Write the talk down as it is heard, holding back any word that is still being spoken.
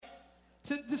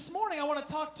This morning, I want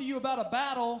to talk to you about a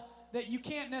battle that you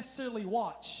can't necessarily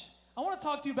watch. I want to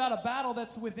talk to you about a battle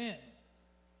that's within.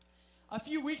 A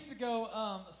few weeks ago,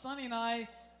 Sonny and I,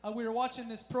 we were watching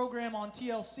this program on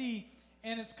TLC,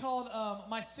 and it's called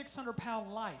My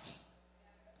 600-Pound Life.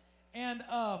 And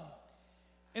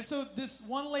so this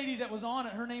one lady that was on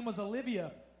it, her name was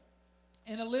Olivia.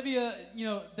 And Olivia,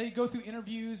 they go through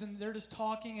interviews, and they're just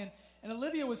talking. And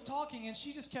Olivia was talking, and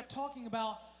she just kept talking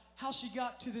about how she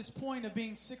got to this point of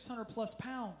being 600 plus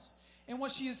pounds. And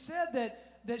what she had said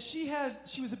that she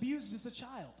was abused as a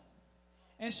child.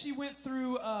 And she went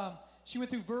through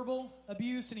verbal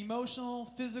abuse and emotional,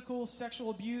 physical, sexual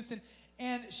abuse,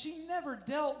 and she never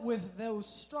dealt with those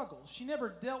struggles. She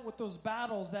never dealt with those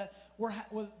battles that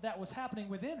was happening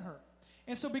within her.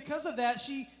 And so because of that,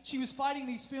 she was fighting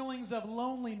these feelings of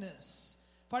loneliness,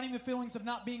 fighting the feelings of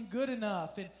not being good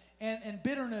enough, and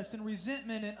bitterness and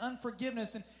resentment and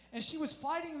unforgiveness, and she was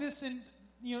fighting this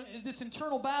this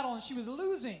internal battle, and she was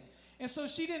losing. And so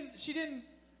she didn't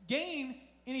gain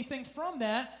anything from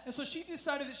that. And so she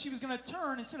decided that she was going to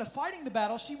turn, instead of fighting the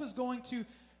battle, she was going to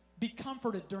be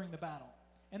comforted during the battle.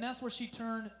 And that's where she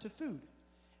turned to food.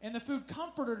 And the food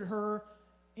comforted her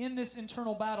in this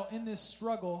internal battle, in this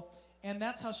struggle, and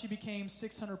that's how she became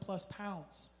 600 plus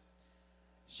pounds.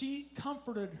 She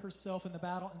comforted herself in the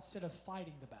battle instead of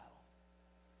fighting the battle.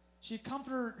 She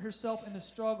comforted herself in the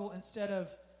struggle instead of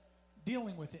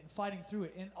dealing with it and fighting through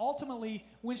it. And ultimately,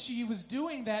 when she was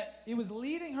doing that, it was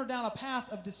leading her down a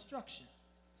path of destruction.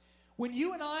 When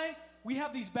you and I, we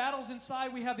have these battles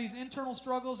inside, we have these internal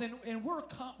struggles, and we're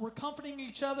comforting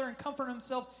each other and comforting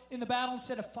ourselves in the battle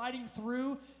instead of fighting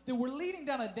through, then we're leading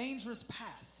down a dangerous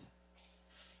path.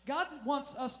 God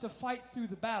wants us to fight through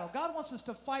the battle. God wants us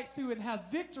to fight through and have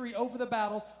victory over the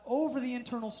battles, over the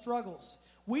internal struggles.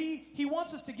 He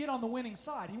wants us to get on the winning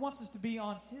side. He wants us to be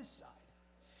on His side.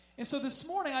 And so this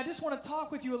morning, I just want to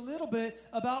talk with you a little bit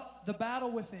about the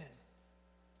battle within.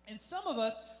 And some of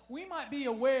us, we might be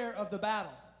aware of the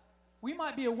battle. We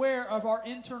might be aware of our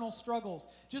internal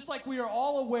struggles, just like we are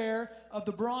all aware of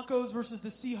the Broncos versus the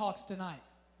Seahawks tonight.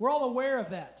 We're all aware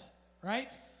of that,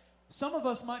 right? Some of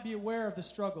us might be aware of the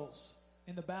struggles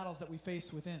and the battles that we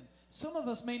face within. Some of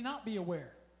us may not be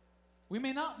aware. We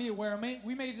may not be aware.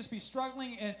 We may just be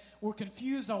struggling, and we're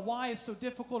confused on why it's so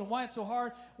difficult and why it's so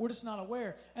hard. We're just not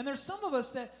aware. And there's some of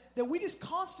us that we just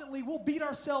constantly will beat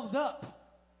ourselves up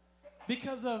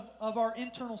because of our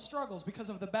internal struggles, because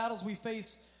of the battles we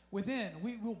face within.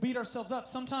 We will beat ourselves up.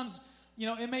 Sometimes,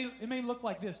 it may look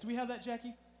like this. Do we have that,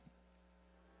 Jackie?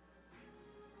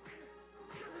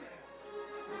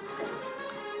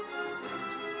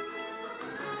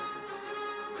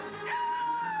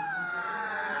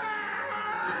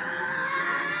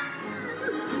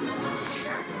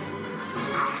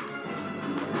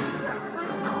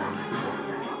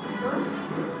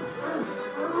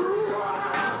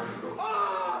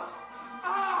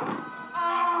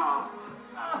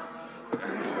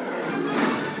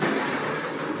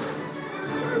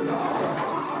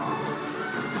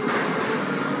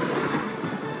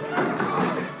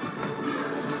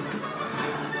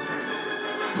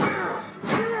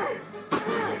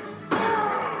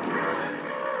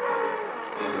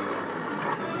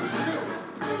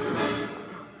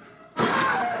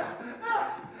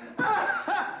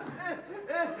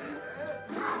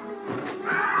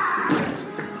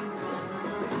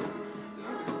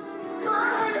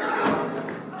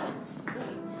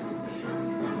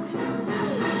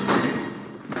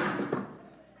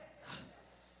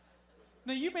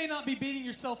 Now, you may not be beating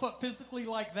yourself up physically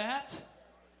like that,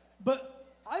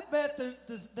 but I bet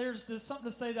there's something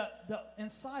to say that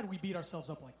inside we beat ourselves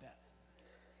up like that.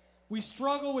 We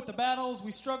struggle with the battles,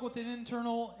 we struggle with the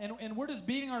internal, and we're just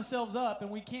beating ourselves up, and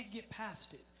we can't get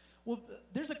past it. Well,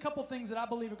 there's a couple things that I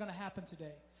believe are going to happen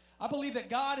today. I believe that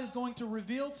God is going to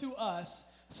reveal to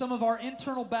us some of our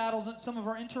internal battles and some of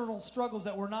our internal struggles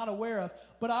that we're not aware of,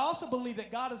 but I also believe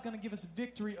that God is going to give us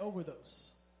victory over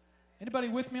those. Anybody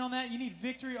with me on that? You need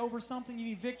victory over something. You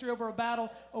need victory over a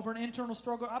battle, over an internal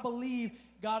struggle. I believe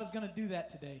God is going to do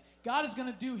that today. God is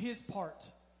going to do His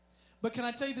part. But can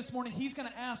I tell you this morning, He's going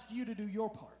to ask you to do your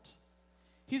part.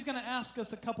 He's going to ask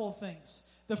us a couple of things.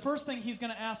 The first thing He's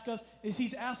going to ask us is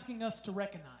He's asking us to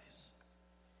recognize.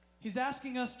 He's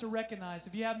asking us to recognize.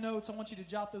 If you have notes, I want you to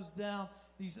jot those down,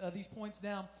 these points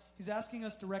down. He's asking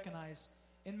us to recognize.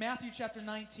 In Matthew chapter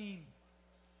 19,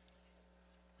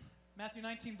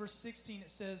 verse 16, it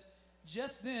says,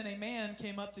 "Just then a man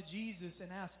came up to Jesus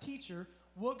and asked, 'Teacher,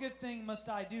 what good thing must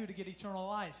I do to get eternal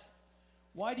life?'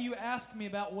 'Why do you ask me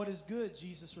about what is good?'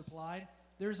 Jesus replied.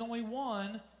 'There is only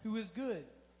one who is good.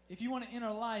 If you want to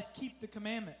enter life, keep the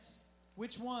commandments.'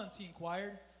 "Which ones?" he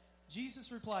inquired.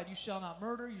 Jesus replied, "You shall not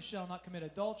murder, you shall not commit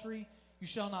adultery, you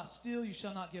shall not steal, you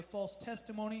shall not give false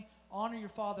testimony, honor your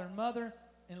father and mother,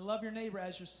 and love your neighbor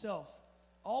as yourself.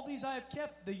 All these I have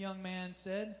kept," the young man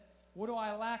said. "What do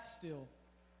I lack still?"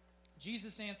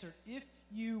 Jesus answered, "If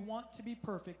you want to be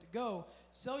perfect, go,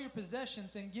 sell your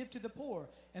possessions and give to the poor,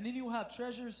 and then you will have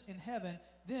treasures in heaven.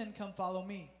 Then come follow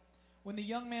me." When the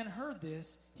young man heard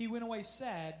this, he went away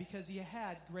sad because he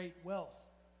had great wealth.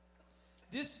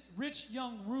 This rich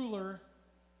young ruler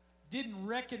didn't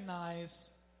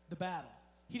recognize the battle.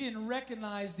 He didn't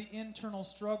recognize the internal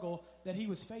struggle that he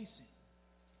was facing.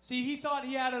 See, he thought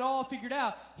he had it all figured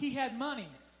out. He had money.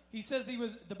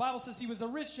 The Bible says he was a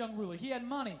rich young ruler. He had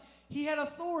money. He had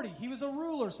authority. He was a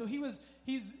ruler. So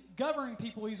he's governing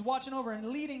people. He's watching over and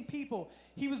leading people.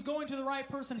 He was going to the right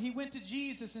person. He went to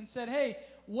Jesus and said, "Hey,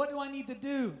 what do I need to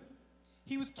do?"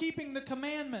 He was keeping the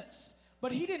commandments,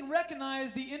 but he didn't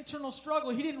recognize the internal struggle.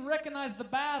 He didn't recognize the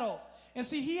battle. And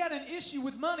see, he had an issue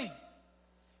with money.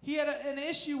 He had an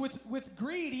issue with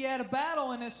greed. He had a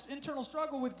battle and an internal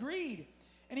struggle with greed.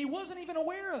 And he wasn't even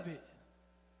aware of it.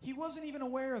 He wasn't even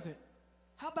aware of it.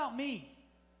 How about me?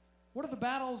 What are the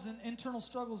battles and internal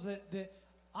struggles that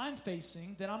I'm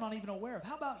facing that I'm not even aware of?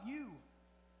 How about you?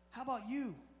 How about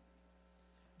you?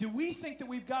 Do we think that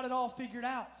we've got it all figured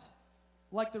out,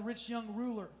 like the rich young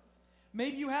ruler?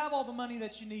 Maybe you have all the money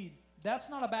that you need. That's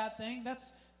not a bad thing.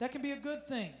 That can be a good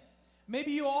thing.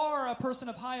 Maybe you are a person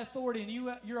of high authority and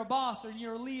you're a boss or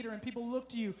you're a leader and people look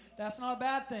to you. That's not a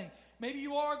bad thing. Maybe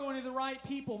you are going to the right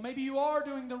people. Maybe you are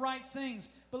doing the right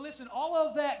things. But listen, all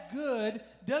of that good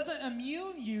doesn't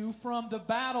immune you from the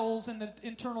battles and the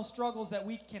internal struggles that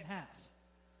we can have.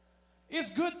 It's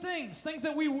good things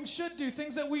that we should do,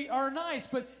 things that we are nice,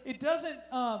 but it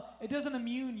doesn't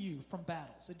immune you from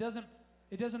battles. It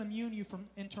doesn't immune you from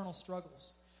internal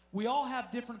struggles. We all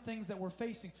have different things that we're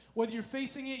facing. Whether you're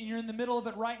facing it and you're in the middle of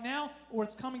it right now or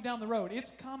it's coming down the road,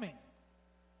 it's coming.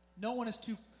 No one is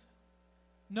too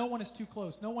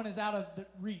close. No one is out of the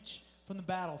reach from the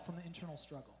battle, from the internal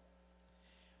struggle.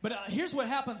 But here's what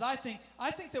happens, I think.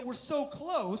 I think that we're so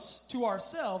close to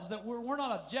ourselves that we're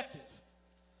not objective.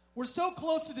 We're so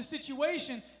close to the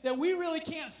situation that we really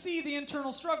can't see the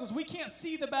internal struggles. We can't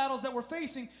see the battles that we're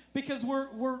facing because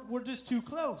we're just too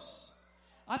close.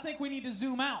 I think we need to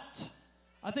zoom out.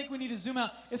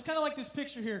 It's kind of like this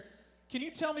picture here. Can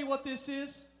you tell me what this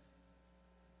is?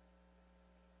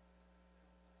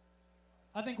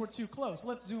 I think we're too close.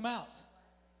 Let's zoom out.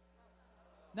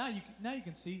 Now you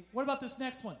can see. What about this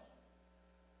next one?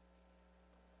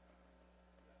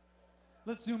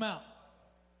 Let's zoom out.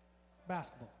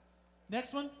 Basketball.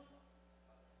 Next one.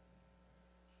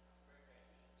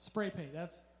 Spray paint.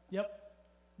 Yep.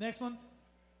 Next one.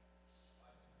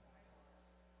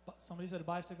 Somebody said a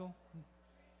bicycle.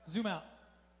 Zoom out.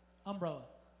 Umbrella.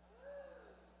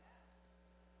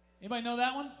 Anybody know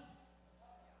that one?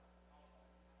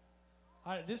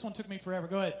 All right, this one took me forever.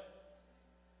 Go ahead.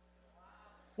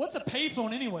 What's a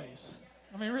payphone anyways?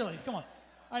 I mean, really, come on.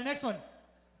 All right, next one.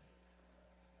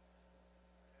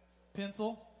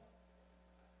 Pencil.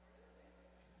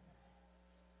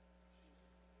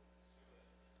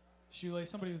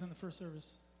 Shoelace. Somebody was in the first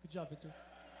service. Good job, Victor.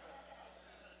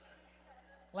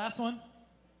 Last one.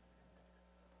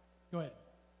 Go ahead.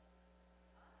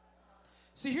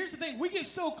 See, here's the thing. We get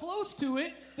so close to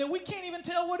it that we can't even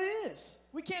tell what it is.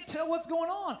 We can't tell what's going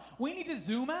on. We need to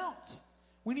zoom out.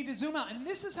 And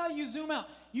this is how you zoom out.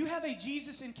 You have a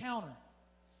Jesus encounter.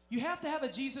 You have to have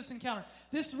a Jesus encounter.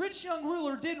 This rich young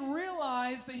ruler didn't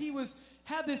realize that he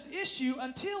had this issue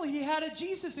until he had a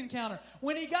Jesus encounter.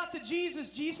 When he got to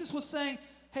Jesus, Jesus was saying,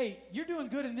 "Hey, you're doing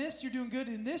good in this, you're doing good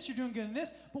in this, you're doing good in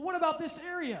this, but what about this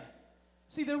area?"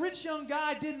 See, the rich young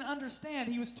guy didn't understand.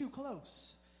 He was too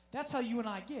close. That's how you and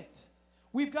I get.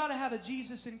 We've got to have a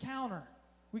Jesus encounter.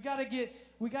 We got to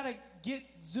get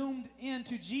zoomed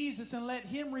into Jesus and let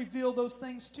him reveal those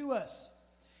things to us.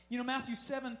 You know, Matthew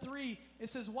 7:3, it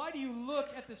says, "Why do you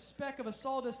look at the speck of a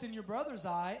sawdust in your brother's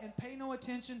eye and pay no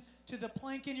attention to the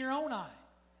plank in your own eye?"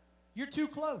 You're too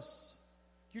close.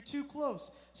 You're too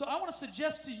close. So I want to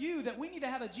suggest to you that we need to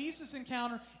have a Jesus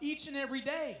encounter each and every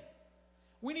day.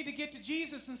 We need to get to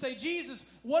Jesus and say, "Jesus,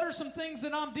 what are some things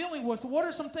that I'm dealing with? What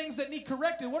are some things that need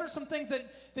corrected? What are some things that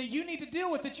you need to deal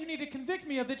with, that you need to convict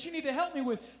me of, that you need to help me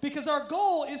with?" Because our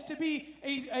goal is to be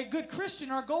a good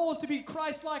Christian. Our goal is to be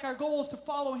Christ-like. Our goal is to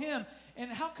follow him.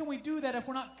 And how can we do that if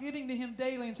we're not getting to him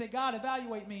daily and say, "God,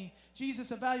 evaluate me. Jesus,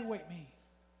 evaluate me."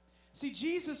 See,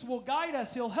 Jesus will guide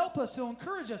us. He'll help us. He'll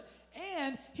encourage us.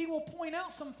 And he will point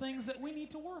out some things that we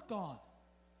need to work on.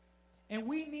 And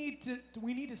we need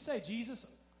to say,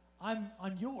 "Jesus,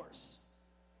 I'm yours.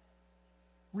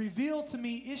 Reveal to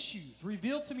me issues.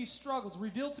 Reveal to me struggles.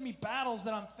 Reveal to me battles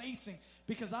that I'm facing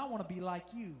because I want to be like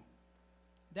you.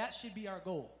 That should be our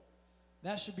goal.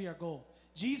 That should be our goal.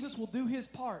 Jesus will do his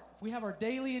part. If we have our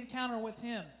daily encounter with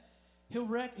him,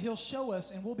 he'll show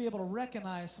us and we'll be able to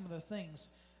recognize some of the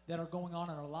things that are going on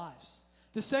in our lives.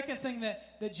 The second thing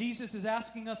that Jesus is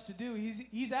asking us to do,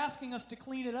 he's asking us to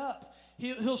clean it up.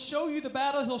 He'll show you the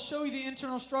battle. He'll show you the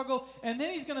internal struggle. And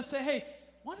then he's going to say, hey,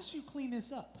 why don't you clean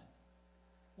this up?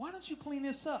 Why don't you clean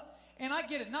this up? And I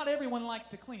get it. Not everyone likes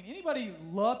to clean. Anybody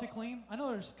love to clean? I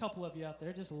know there's a couple of you out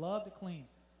there just love to clean.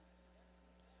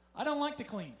 I don't like to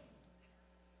clean.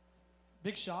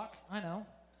 Big shock, I know.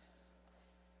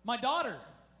 My daughter,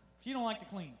 she don't like to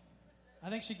clean. I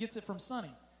think she gets it from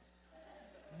Sonny.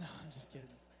 No, I'm just kidding.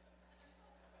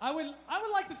 I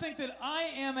would like to think that I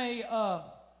am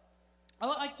I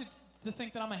like to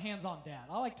think that I'm a hands-on dad.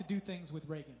 I like to do things with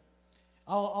Reagan.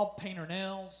 I'll paint her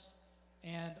nails,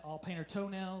 and I'll paint her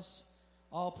toenails.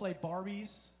 I'll play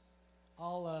Barbies.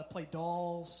 I'll play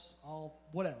dolls.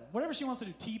 Whatever she wants to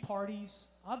do, tea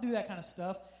parties. I'll do that kind of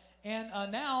stuff. And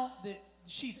now that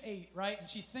she's 8, right, and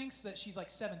she thinks that she's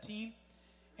like 17,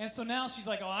 and so now she's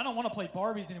like, oh, I don't want to play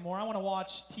Barbies anymore. I want to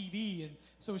watch TV, and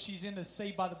so she's into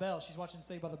Saved by the Bell. She's watching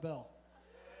Saved by the Bell.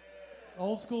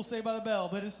 Old school Saved by the Bell,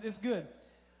 but it's good.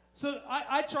 So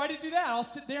I try to do that. I'll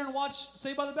sit there and watch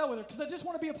Saved by the Bell with her because I just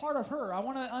want to be a part of her. I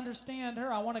want to understand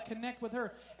her. I want to connect with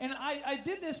her. And I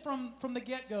did this from the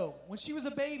get-go. When she was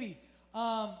a baby,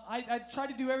 I tried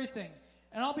to do everything.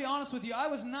 And I'll be honest with you, I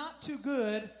was not too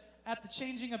good at the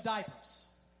changing of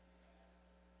diapers.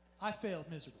 I failed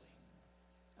miserably.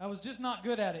 I was just not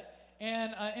good at it.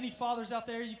 And any fathers out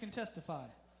there, you can testify.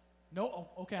 No?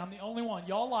 Oh, okay, I'm the only one.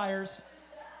 Y'all liars.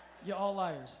 Y'all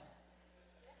liars.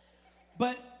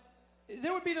 But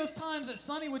there would be those times that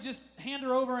Sonny would just hand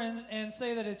her over and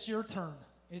say that it's your turn.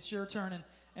 It's your turn.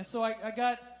 And so I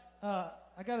got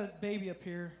a baby up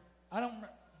here.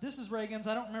 This is Reagan's.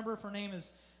 I don't remember if her name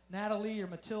is Natalie or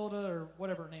Matilda or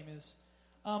whatever her name is.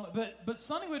 But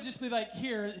Sonny would just be like,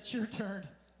 here, it's your turn.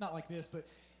 Not like this, but,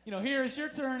 here, it's your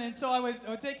turn. And so I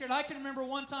would take her. And I can remember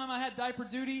one time I had diaper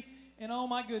duty, and oh,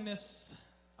 my goodness,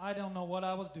 I don't know what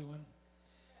I was doing.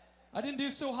 I didn't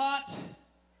do so hot.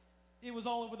 It was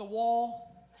all over the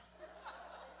wall.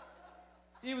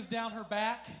 It was down her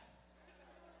back.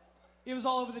 It was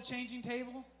all over the changing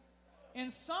table.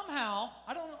 And somehow,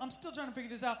 I'm still trying to figure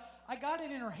this out, I got it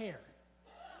in her hair.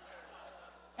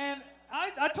 And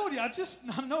I told you,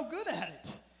 I'm no good at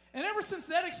it. And ever since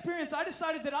that experience, I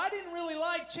decided that I didn't really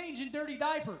like changing dirty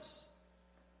diapers.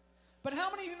 But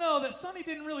how many of you know that Sonny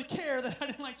didn't really care that I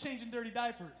didn't like changing dirty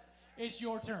diapers? It's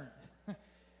your turn.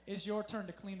 It's your turn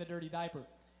to clean the dirty diaper.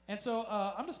 And so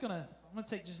I'm going to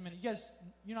take just a minute. You guys,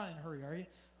 you're not in a hurry, are you?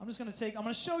 I'm going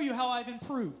to show you how I've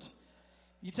improved.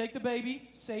 You take the baby,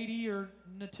 Sadie or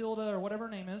Natilda or whatever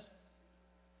her name is.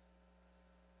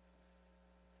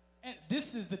 And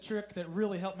this is the trick that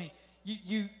really helped me.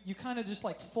 You kind of just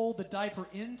like fold the diaper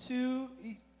into,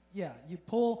 you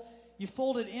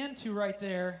fold it into right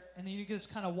there, and then you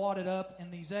just kind of wad it up,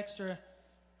 and these extra,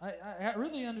 I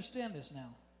really understand this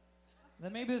now.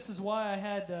 Then maybe this is why I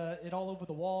had it all over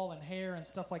the wall and hair and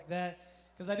stuff like that,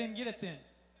 because I didn't get it then.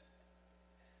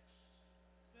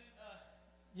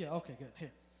 Okay, good.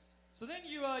 Here. So then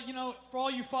for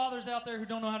all you fathers out there who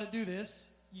don't know how to do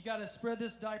this, you got to spread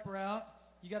this diaper out.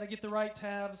 You got to get the right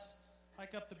tabs.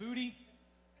 Hike up the booty.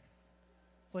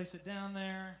 Place it down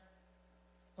there.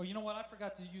 Oh, you know what? I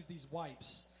forgot to use these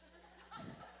wipes.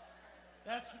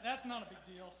 That's not a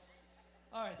big deal.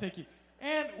 All right, thank you.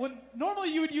 And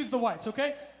normally you would use the wipes,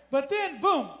 okay? But then,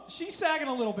 boom, she's sagging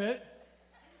a little bit.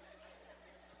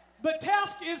 But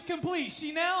task is complete.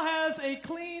 She now has a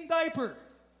clean diaper.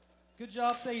 Good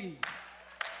job, Sadie.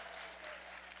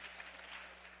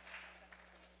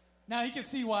 Now you can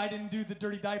see why I didn't do the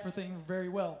dirty diaper thing very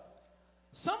well.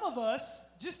 Some of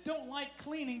us just don't like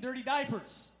cleaning dirty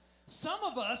diapers. Some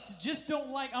of us just don't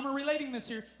like, I'm relating this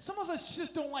here, some of us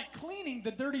just don't like cleaning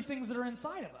the dirty things that are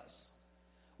inside of us.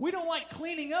 We don't like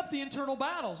cleaning up the internal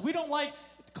battles. We don't like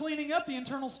cleaning up the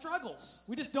internal struggles.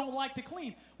 We just don't like to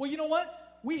clean. Well, you know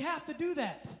what? We have to do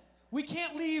that. We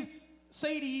can't leave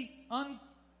Sadie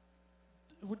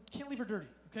we can't leave her dirty,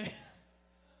 okay?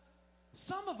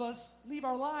 Some of us leave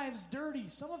our lives dirty.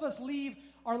 Some of us leave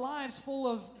our lives full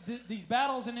of these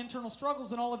battles and internal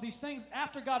struggles and all of these things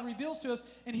after God reveals to us,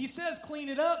 and he says, clean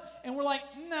it up, and we're like,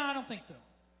 nah, I don't think so.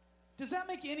 Does that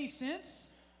make any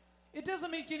sense? It doesn't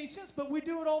make any sense, but we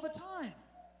do it all the time.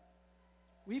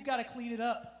 We've got to clean it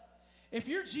up. If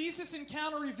your Jesus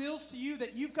encounter reveals to you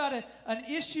that you've got an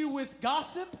issue with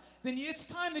gossip, then it's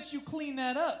time that you clean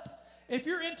that up.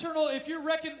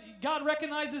 God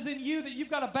recognizes in you that you've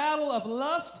got a battle of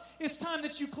lust, it's time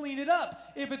that you clean it up.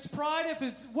 If it's pride, if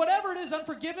it's whatever it is,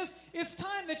 unforgiveness, it's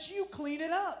time that you clean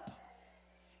it up.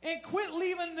 And quit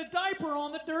leaving the diaper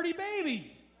on the dirty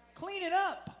baby. Clean it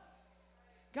up.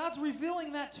 God's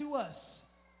revealing that to us.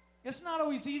 It's not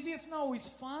always easy. It's not always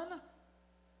fun.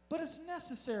 But it's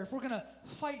necessary if we're going to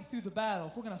fight through the battle,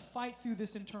 if we're going to fight through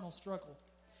this internal struggle.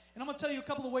 And I'm going to tell you a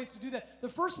couple of ways to do that. The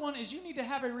first one is you need to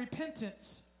have a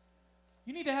repentance.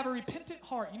 You need to have a repentant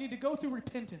heart. You need to go through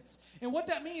repentance. And what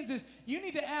that means is you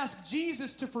need to ask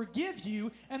Jesus to forgive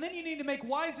you, and then you need to make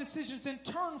wise decisions and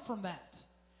turn from that.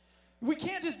 We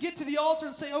can't just get to the altar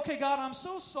and say, okay, God, I'm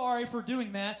so sorry for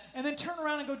doing that, and then turn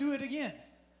around and go do it again.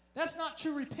 That's not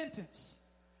true repentance.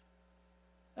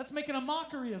 That's making a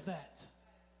mockery of that.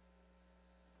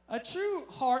 A true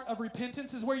heart of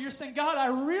repentance is where you're saying, God, I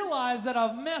realize that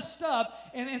I've messed up,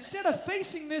 and instead of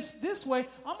facing this way,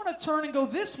 I'm going to turn and go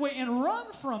this way and run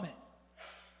from it.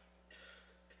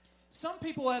 Some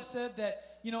people have said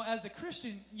that, as a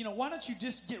Christian, why don't you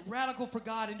just get radical for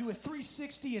God and do a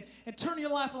 360 and turn your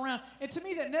life around? And to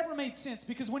me, that never made sense,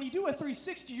 because when you do a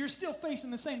 360, you're still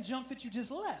facing the same junk that you just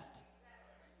left.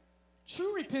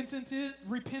 True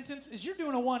repentance is you're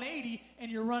doing a 180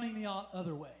 and you're running the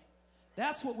other way.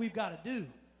 That's what we've got to do.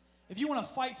 If you want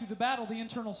to fight through the battle, the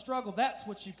internal struggle, that's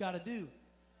what you've got to do.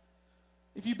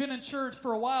 If you've been in church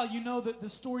for a while, you know the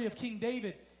story of King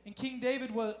David. And King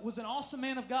David was an awesome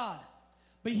man of God.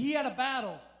 But he had a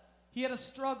battle. He had a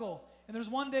struggle. And there's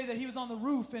one day that he was on the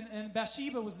roof, and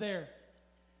Bathsheba was there.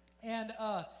 And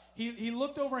he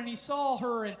looked over and he saw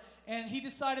her, and he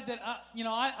decided that,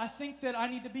 I think that I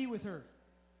need to be with her.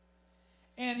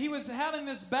 And he was having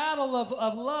this battle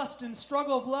of lust and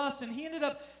struggle of lust, and he ended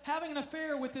up having an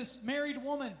affair with this married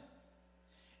woman.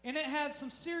 And it had some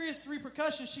serious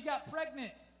repercussions. She got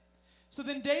pregnant. So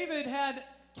then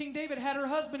King David had her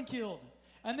husband killed.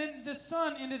 And then the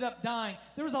son ended up dying.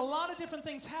 There was a lot of different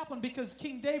things happen because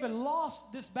King David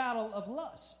lost this battle of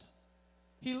lust.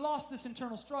 He lost this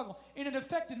internal struggle, and it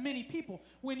affected many people.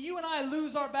 When you and I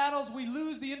lose our battles, we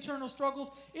lose the internal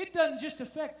struggles, it doesn't just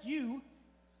affect you.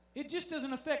 It just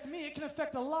doesn't affect me. It can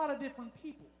affect a lot of different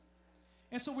people.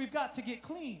 And so we've got to get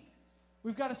clean.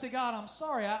 We've got to say, God, I'm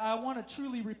sorry. I want to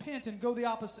truly repent and go the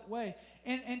opposite way.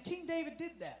 And King David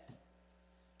did that.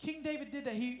 King David did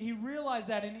that. He realized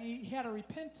that, and he had a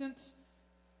repentance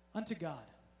unto God.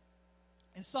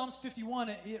 In Psalms 51,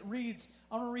 it reads,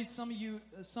 I'm going to read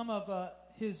some of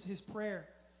his prayer.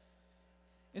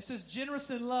 It says,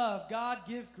 generous in love, God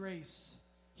give grace.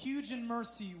 Huge in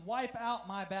mercy, wipe out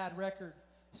my bad record.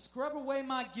 Scrub away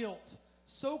my guilt.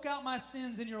 Soak out my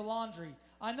sins in your laundry.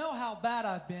 I know how bad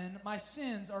I've been. My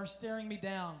sins are staring me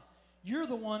down. You're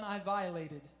the one I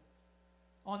violated.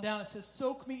 On down it says,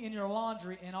 soak me in your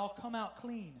laundry and I'll come out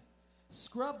clean.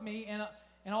 Scrub me and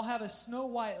I'll have a snow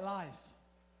white life.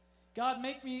 God,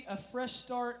 make a fresh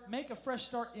start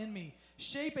in me.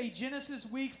 Shape a Genesis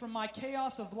week from my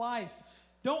chaos of life.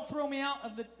 Don't throw me out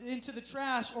into the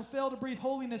trash or fail to breathe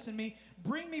holiness in me.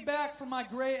 Bring me back from my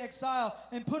gray exile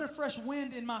and put a fresh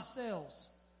wind in my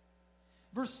sails.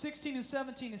 Verse 16 and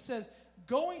 17, it says,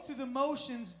 going through the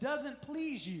motions doesn't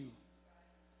please you.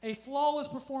 A flawless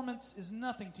performance is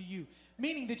nothing to you.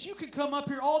 Meaning that you could come up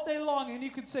here all day long and you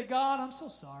could say, God, I'm so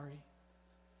sorry.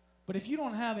 But if you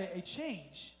don't have a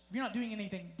change, if you're not doing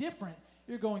anything different,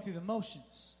 you're going through the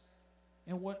motions.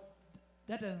 And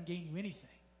that doesn't gain you anything.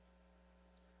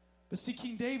 But see,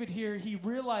 King David here, he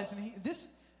realized,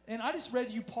 and I just read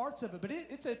you parts of it, but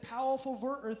it's a powerful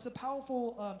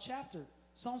chapter.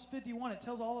 Psalms 51, it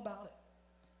tells all about it.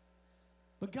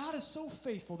 But God is so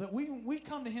faithful that we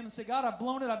come to him and say, God, I've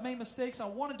blown it, I've made mistakes, I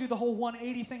want to do the whole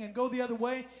 180 thing and go the other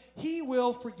way. He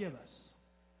will forgive us.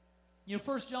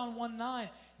 1 John 1:9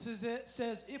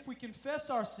 says, if we confess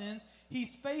our sins,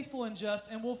 he's faithful and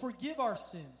just and will forgive our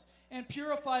sins and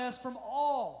purify us from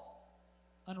all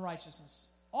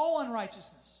unrighteousness. All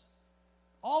unrighteousness.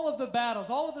 All of the battles,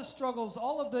 all of the struggles,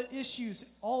 all of the issues,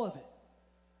 all of it.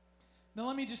 Now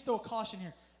let me just throw a caution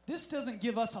here. This doesn't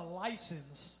give us a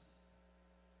license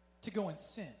to go and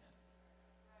sin.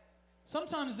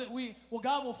 Sometimes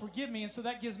God will forgive me, and so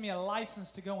that gives me a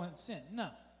license to go and sin.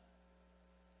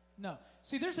 No.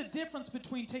 See, there's a difference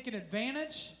between taking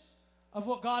advantage of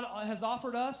what God has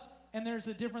offered us, and there's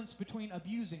a difference between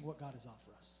abusing what God has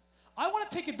offered us. I want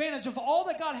to take advantage of all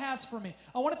that God has for me.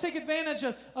 I want to take advantage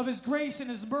of his grace and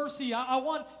his mercy. I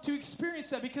want to experience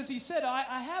that because he said,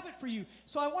 I have it for you.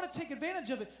 So I want to take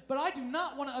advantage of it, but I do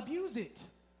not want to abuse it.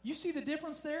 You see the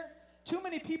difference there? Too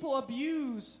many people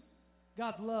abuse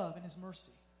God's love and his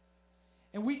mercy.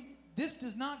 And this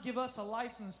does not give us a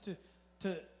license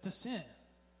to sin.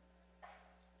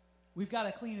 We've got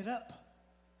to clean it up.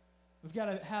 We've got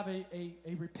to have a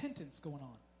repentance going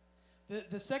on.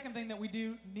 The second thing that we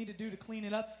need to do to clean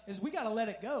it up is we got to let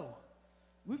it go.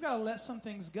 We've got to let some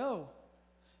things go.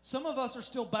 Some of us are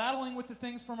still battling with the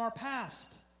things from our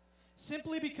past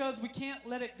simply because we can't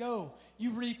let it go.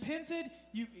 You've repented,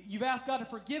 you've asked God to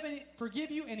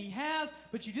forgive you, and He has,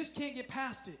 but you just can't get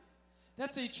past it.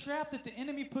 That's a trap that the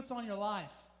enemy puts on your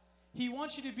life. He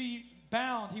wants you to be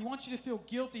bound. He wants you to feel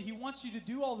guilty. He wants you to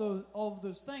do all of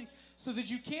those things so that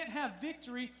you can't have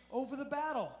victory over the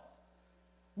battle.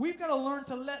 We've got to learn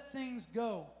to let things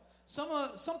go.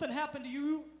 Something happened to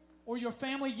you or your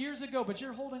family years ago, but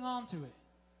you're holding on to it.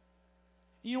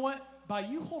 You know what? By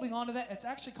you holding on to that, it's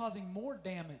actually causing more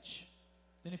damage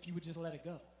than if you would just let it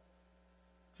go.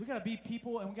 We got to be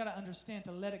people, and we got to understand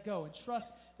to let it go and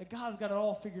trust that God's got it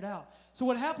all figured out. So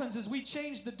what happens is we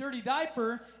change the dirty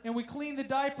diaper and we clean the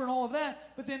diaper and all of that,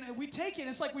 but then we take it and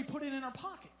it's like we put it in our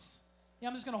pockets. Yeah,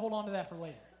 I'm just going to hold on to that for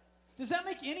later. Does that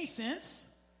make any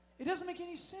sense? It doesn't make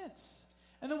any sense.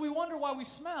 And then we wonder why we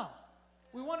smell.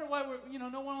 We wonder why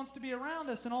no one wants to be around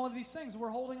us and all of these things. We're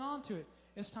holding on to it.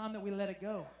 It's time that we let it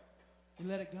go. We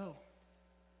let it go.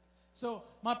 So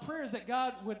my prayer is that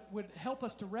God would help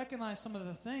us to recognize some of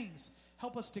the things,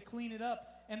 help us to clean it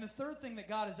up. And the third thing that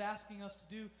God is asking us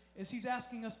to do is He's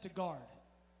asking us to guard.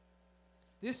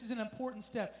 This is an important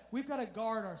step. We've got to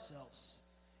guard ourselves.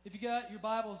 If you got your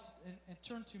Bibles and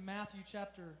turn to Matthew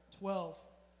chapter 12.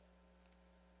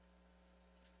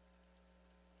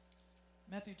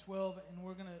 Matthew 12, and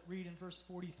we're going to read in verse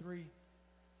 43.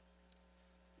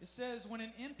 It says, when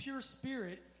an impure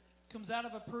spirit comes out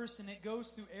of a person, it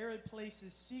goes through arid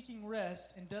places seeking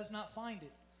rest and does not find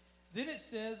it. Then it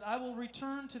says, I will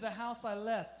return to the house I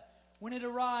left. When it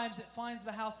arrives, it finds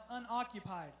the house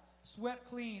unoccupied, swept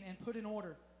clean, and put in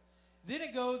order. Then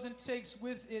it goes and takes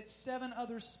with it 7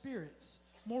 other spirits,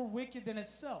 more wicked than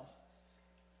itself.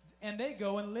 And they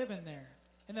go and live in there.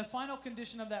 And the final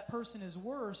condition of that person is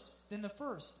worse than the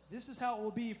first. This is how it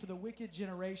will be for the wicked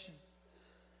generation.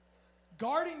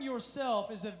 Guarding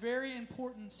yourself is a very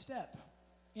important step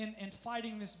in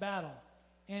fighting this battle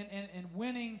and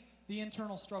winning the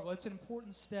internal struggle. It's an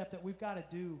important step that we've got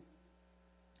to do.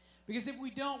 Because if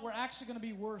we don't, we're actually going to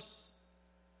be worse.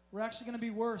 We're actually going to be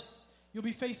worse. You'll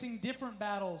be facing different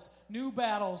battles, new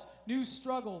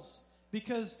struggles,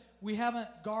 because we haven't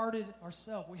guarded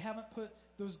ourselves. We haven't put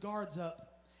those guards up.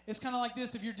 It's kind of like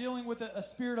this. If you're dealing with a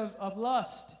spirit of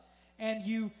lust and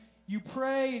you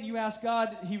pray and you ask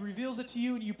God, He reveals it to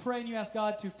you, and you pray and you ask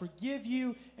God to forgive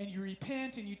you, and you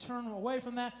repent and you turn away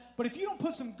from that. But if you don't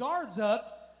put some guards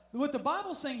up, what the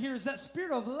Bible's saying here is that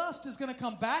spirit of lust is going to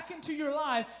come back into your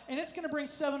life, and it's going to bring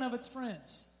 7 of its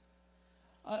friends.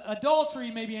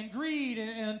 Adultery maybe, and greed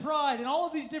and pride and all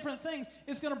of these different things.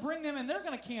 It's going to bring them, and they're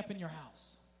going to camp in your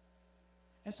house.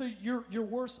 And so you're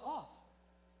worse off.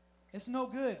 It's no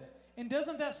good. And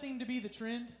doesn't that seem to be the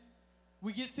trend?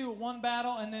 We get through one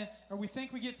battle, or we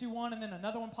think we get through one, and then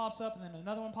another one pops up, and then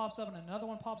another one pops up, and another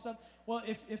one pops up. Well,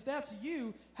 if that's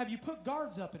you, have you put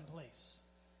guards up in place?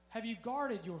 Have you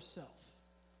guarded yourself?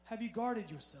 Have you guarded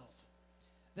yourself?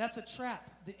 That's a trap.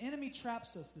 The enemy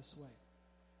traps us this way.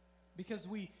 Because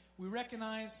we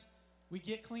recognize, we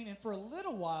get clean, and for a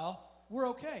little while, we're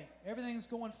okay. Everything's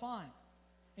going fine.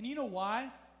 And you know why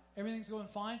everything's going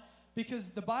fine?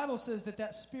 Because the Bible says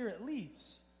that spirit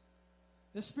leaves.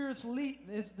 The spirit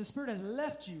has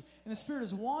left you, and the spirit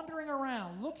is wandering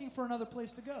around looking for another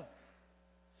place to go.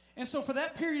 And so for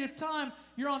that period of time,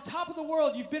 you're on top of the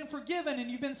world, you've been forgiven,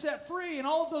 and you've been set free, and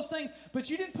all of those things, but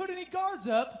you didn't put any guards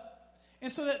up.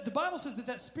 And so that the Bible says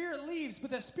that spirit leaves, but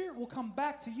that spirit will come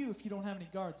back to you if you don't have any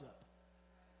guards up.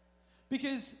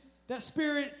 Because that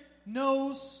spirit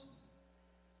knows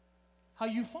how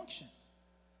you function.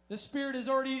 The spirit has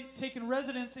already taken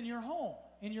residence in your home,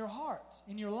 in your heart,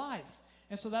 in your life.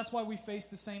 And so that's why we face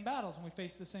the same battles and we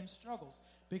face the same struggles,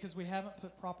 because we haven't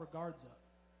put proper guards up.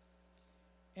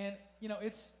 And,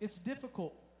 it's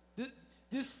difficult.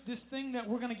 This thing that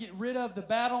we're going to get rid of, the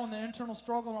battle and the internal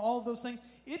struggle and all of those things,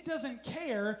 it doesn't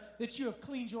care that you have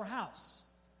cleaned your house.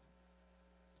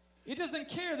 It doesn't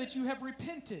care that you have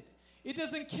repented. It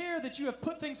doesn't care that you have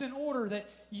put things in order, that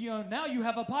now you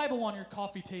have a Bible on your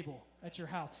coffee table at your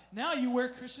house. Now you wear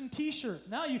Christian t-shirts.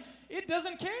 It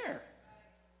doesn't care.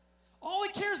 All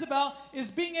it cares about is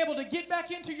being able to get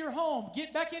back into your home,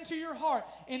 get back into your heart,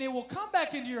 and it will come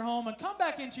back into your home and come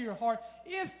back into your heart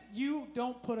if you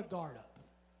don't put a guard up.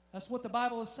 That's what the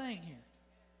Bible is saying here.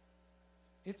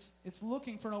 It's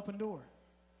looking for an open door.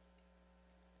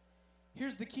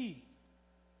 Here's the key.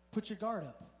 Put your guard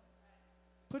up.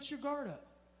 Put your guard up.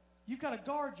 You've got to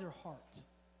guard your heart.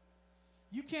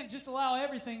 You can't just allow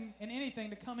everything and anything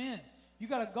to come in. You've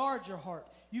got to guard your heart.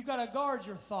 You've got to guard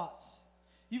your thoughts.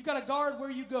 You've got to guard where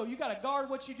you go. You've got to guard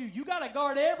what you do. You've got to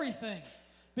guard everything.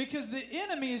 Because the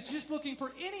enemy is just looking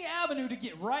for any avenue to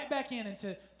get right back in and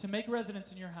to make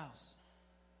residence in your house.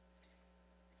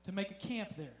 To make a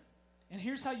camp there. And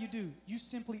here's how you do. You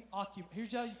simply occupy.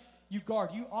 Here's how you guard.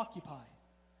 You occupy.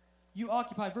 You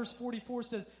occupy. Verse 44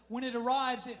 says, when it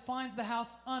arrives, it finds the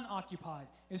house unoccupied.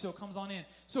 And so it comes on in.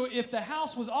 So if the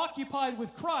house was occupied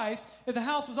with Christ, if the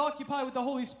house was occupied with the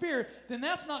Holy Spirit, then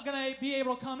that's not going to be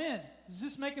able to come in. Is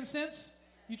this making sense?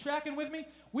 You tracking with me?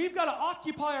 We've got to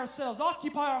occupy ourselves,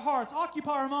 occupy our hearts,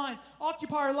 occupy our minds,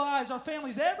 occupy our lives, our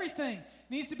families. Everything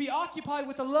needs to be occupied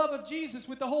with the love of Jesus,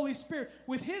 with the Holy Spirit,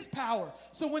 with His power.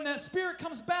 So when that Spirit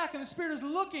comes back and the Spirit is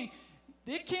looking,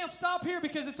 it can't stop here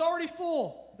because it's already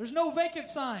full. There's no vacant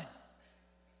sign.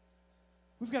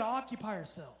 We've got to occupy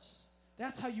ourselves.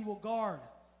 That's how you will guard.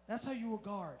 That's how you will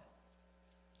guard.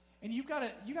 And you've got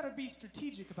to be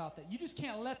strategic about that. You just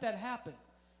can't let that happen.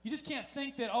 You just can't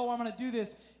think that, oh, I'm going to do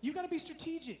this. You've got to be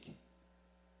strategic.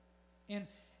 And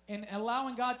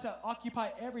allowing God to occupy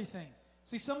everything.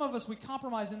 See, some of us, we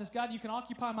compromise in this. God, you can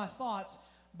occupy my thoughts,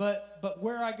 but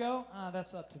where I go,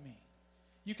 that's up to me.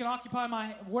 You can occupy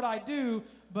what I do,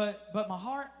 but my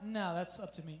heart, no, that's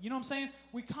up to me. You know what I'm saying?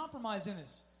 We compromise in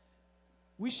this.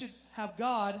 We should have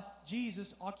God,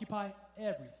 Jesus, occupy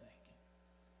everything.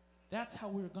 That's how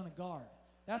we're going to guard.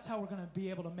 That's how we're going to be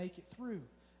able to make it through.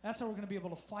 That's how we're going to be able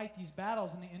to fight these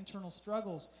battles and the internal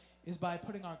struggles is by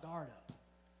putting our guard up.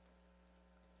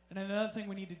 And another thing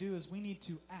we need to do is we need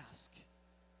to ask.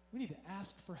 We need to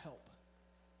ask for help.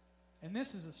 And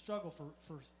this is a struggle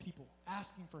for people,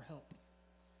 asking for help.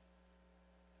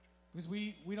 Because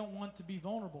we don't want to be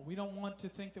vulnerable. We don't want to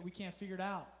think that we can't figure it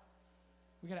out.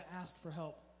 We got to ask for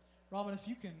help. Robin, if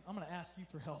you can, I'm going to ask you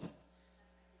for help.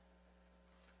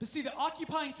 But see, the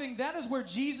occupying thing, that is where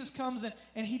Jesus comes in,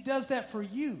 and He does that for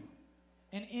you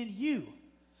and in you.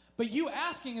 But you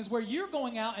asking is where you're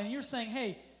going out and you're saying,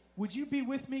 hey, would you be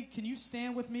with me? Can you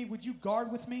stand with me? Would you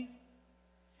guard with me?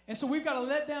 And so we've got to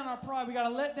let down our pride. We've got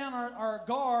to let down our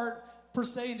guard, per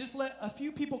se, and just let a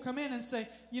few people come in and say,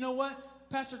 you know what?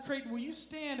 Pastor Creighton, will you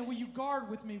stand and will you guard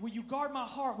with me? Will you guard my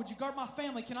heart? Would you guard my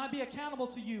family? Can I be accountable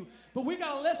to you? But we've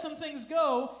got to let some things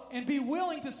go and be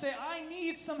willing to say, I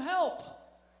need some help.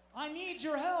 I need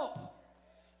your help.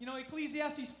 You know,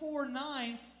 Ecclesiastes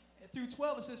 4:9 through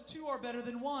 12, it says, 2 are better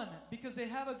than 1 because they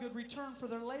have a good return for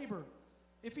their labor.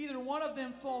 If either one of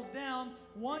them falls down,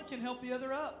 one can help the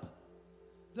other up.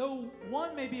 Though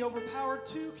one may be overpowered,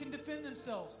 2 can defend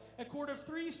themselves. A cord of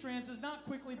 3 strands is not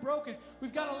quickly broken.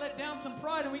 We've got to let down some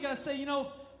pride and we got to say, you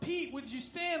know, Pete, would you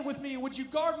stand with me? Would you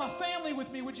guard my family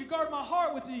with me? Would you guard my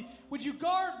heart with me? Would you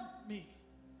guard me?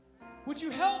 Would you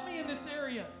help me in this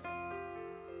area?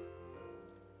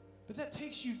 But that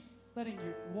takes you letting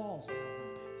your walls down a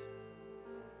little bit.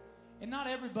 And not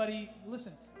everybody,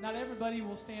 listen, not everybody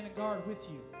will stand and guard with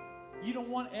you. You don't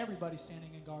want everybody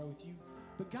standing and guard with you.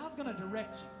 But God's going to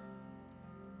direct you.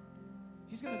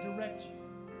 He's going to direct you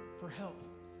for help.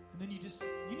 And then you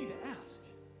need to ask.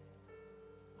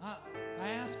 I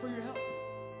ask for your help.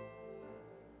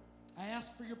 I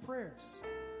ask for your prayers.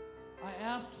 I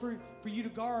ask for you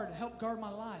to help guard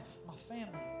my life, my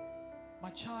family, my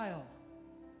child.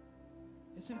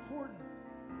 It's important.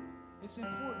 It's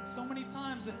important. So many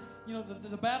times that, you know,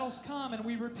 the battles come and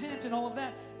we repent and all of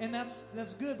that, and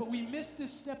that's good, but we miss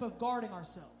this step of guarding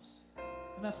ourselves.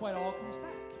 And that's why it all comes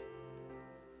back.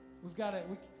 We've got to,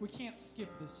 we can't skip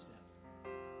this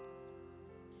step.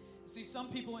 See, some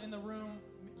people in the room,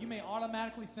 you may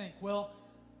automatically think, well,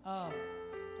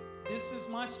 this is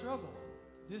my struggle.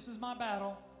 This is my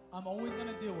battle. I'm always going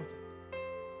to deal with it.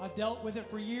 I've dealt with it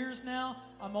for years now.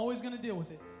 I'm always going to deal with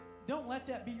it. Don't let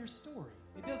that be your story.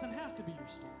 It doesn't have to be your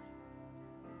story.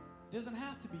 It doesn't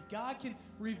have to be. God can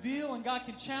reveal and God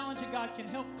can challenge and God can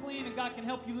help clean and God can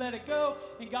help you let it go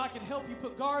and God can help you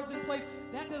put guards in place.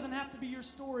 That doesn't have to be your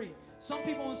story. Some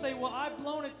people will say, well, I've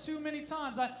blown it too many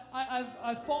times.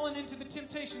 I've fallen into the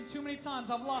temptation too many times.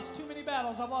 I've lost too many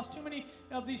battles. I've lost too many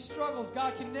of these struggles.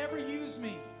 God can never use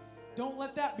me. Don't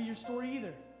let that be your story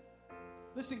either.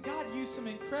 Listen, God used some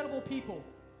incredible people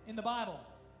in the Bible.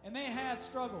 And they had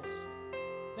struggles.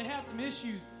 They had some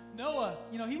issues. Noah,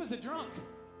 you know, he was a drunk.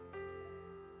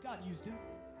 God used him.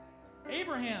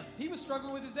 Abraham, he was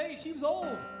struggling with his age. He was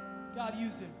old. God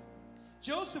used him.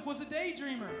 Joseph was a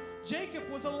daydreamer. Jacob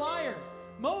was a liar.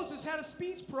 Moses had a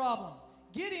speech problem.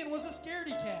 Gideon was a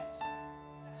scaredy cat.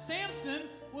 Samson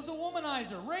was a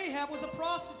womanizer. Rahab was a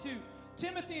prostitute.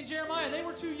 Timothy and Jeremiah, they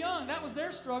were too young. That was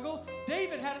their struggle.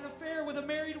 David had an affair with a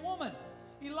married woman.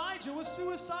 Elijah was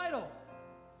suicidal.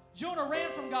 Jonah ran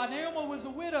from God. Naomi was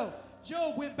a widow.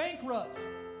 Job went bankrupt.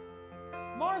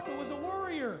 Martha was a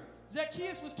worrier.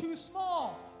 Zacchaeus was too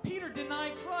small. Peter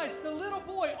denied Christ. The little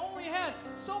boy only had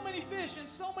so many fish and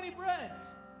so many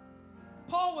breads.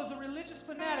 Paul was a religious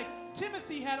fanatic.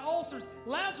 Timothy had ulcers.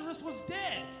 Lazarus was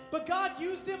dead. But God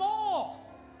used them all.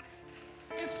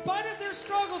 In spite of their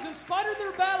struggles, in spite of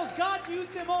their battles, God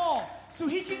used them all. So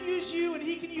He can use you and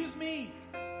He can use me.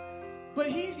 But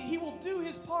He will do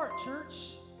His part,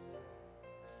 church.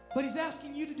 But He's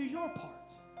asking you to do your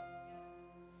part.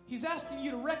 He's asking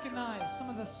you to recognize some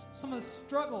of the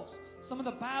struggles, some of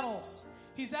the battles.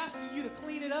 He's asking you to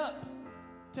clean it up,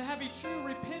 to have a true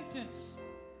repentance.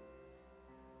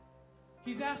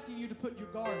 He's asking you to put your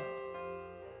guard up.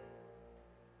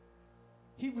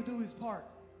 He will do His part.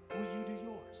 Will you do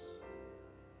yours?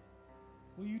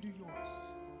 Will you do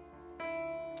yours?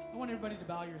 I want everybody to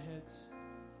bow your heads.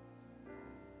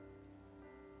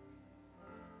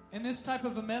 In this type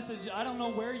of a message, I don't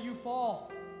know where you fall,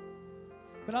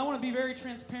 but I want to be very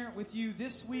transparent with you.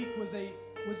 This week was a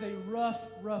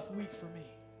rough week for me.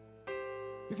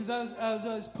 Because as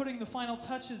I was putting the final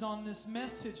touches on this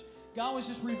message, God was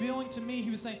just revealing to me,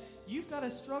 He was saying, you've got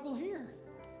a struggle here.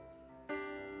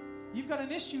 You've got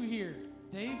an issue here,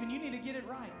 Dave, and you need to get it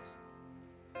right.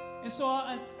 And so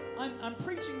I'm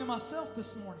preaching to myself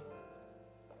this morning.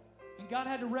 And God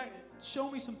had to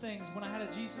show me some things when I had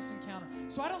a Jesus encounter.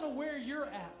 So I don't know where you're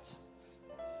at.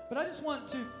 But I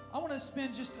want to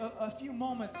spend just a few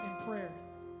moments in prayer.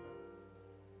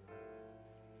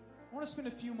 I want to spend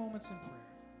a few moments in prayer.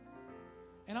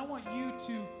 And I want you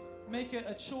to make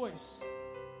a choice.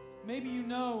 Maybe you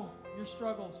know your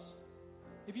struggles.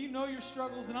 If you know your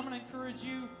struggles, then I'm going to encourage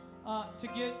you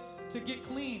to get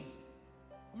clean.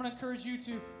 I'm going to encourage you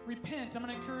to repent. I'm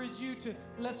going to encourage you to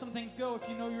let some things go if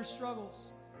you know your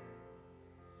struggles.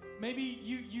 Maybe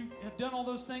you have done all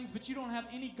those things, but you don't have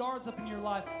any guards up in your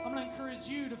life. I'm going to encourage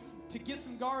you to get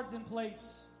some guards in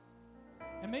place.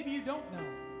 And maybe you don't know.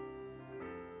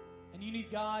 And you need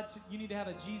you need to have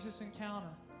a Jesus encounter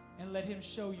and let Him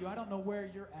show you. I don't know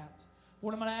where you're at.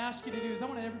 What I'm going to ask you to do is I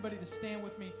want everybody to stand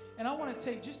with me. And I want to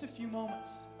take just a few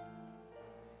moments.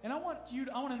 And I want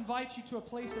to invite you to a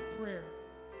place of prayer.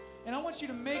 And I want you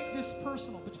to make this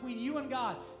personal between you and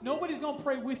God. Nobody's going to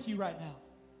pray with you right now,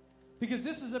 because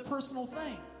this is a personal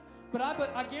thing. But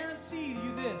I guarantee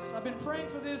you this. I've been praying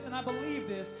for this, and I believe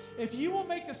this. If you will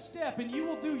make a step and you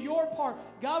will do your part,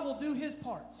 God will do His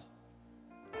part.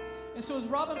 And so as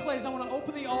Robin plays, I want to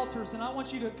open the altars, and I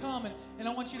want you to come, and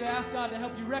I want you to ask God to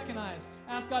help you recognize,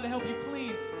 ask God to help you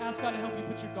clean, ask God to help you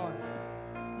put your guard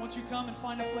up. Won't you come and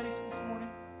find a place this morning?